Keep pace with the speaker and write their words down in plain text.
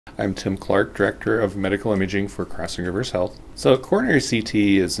I'm Tim Clark, Director of Medical Imaging for Crossing Rivers Health. So Coronary CT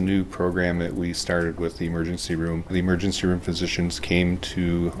is a new program that we started with the emergency room. The emergency room physicians came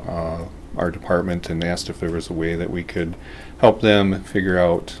to our department and asked if there was a way that we could help them figure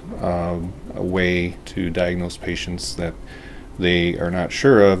out a way to diagnose patients that they are not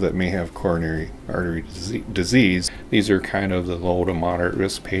sure of that may have coronary artery disease. These are kind of the low to moderate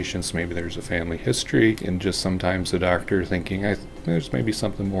risk patients. Maybe there's a family history, and just sometimes the doctor thinking, there's maybe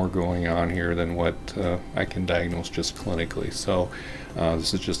something more going on here than what I can diagnose just clinically. So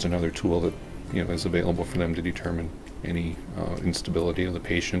this is just another tool that is available for them to determine any instability of the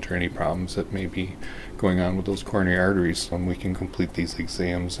patient or any problems that may be going on with those coronary arteries. We can complete these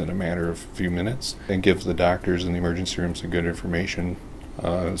exams in a matter of a few minutes and give the doctors in the emergency room some good information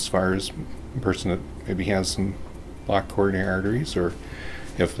as far as a person that maybe has some blocked coronary arteries, or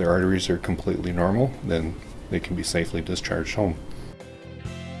if their arteries are completely normal, then they can be safely discharged home.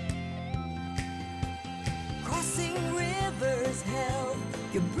 Crossing Rivers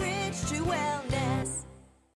Health, your bridge to wellness.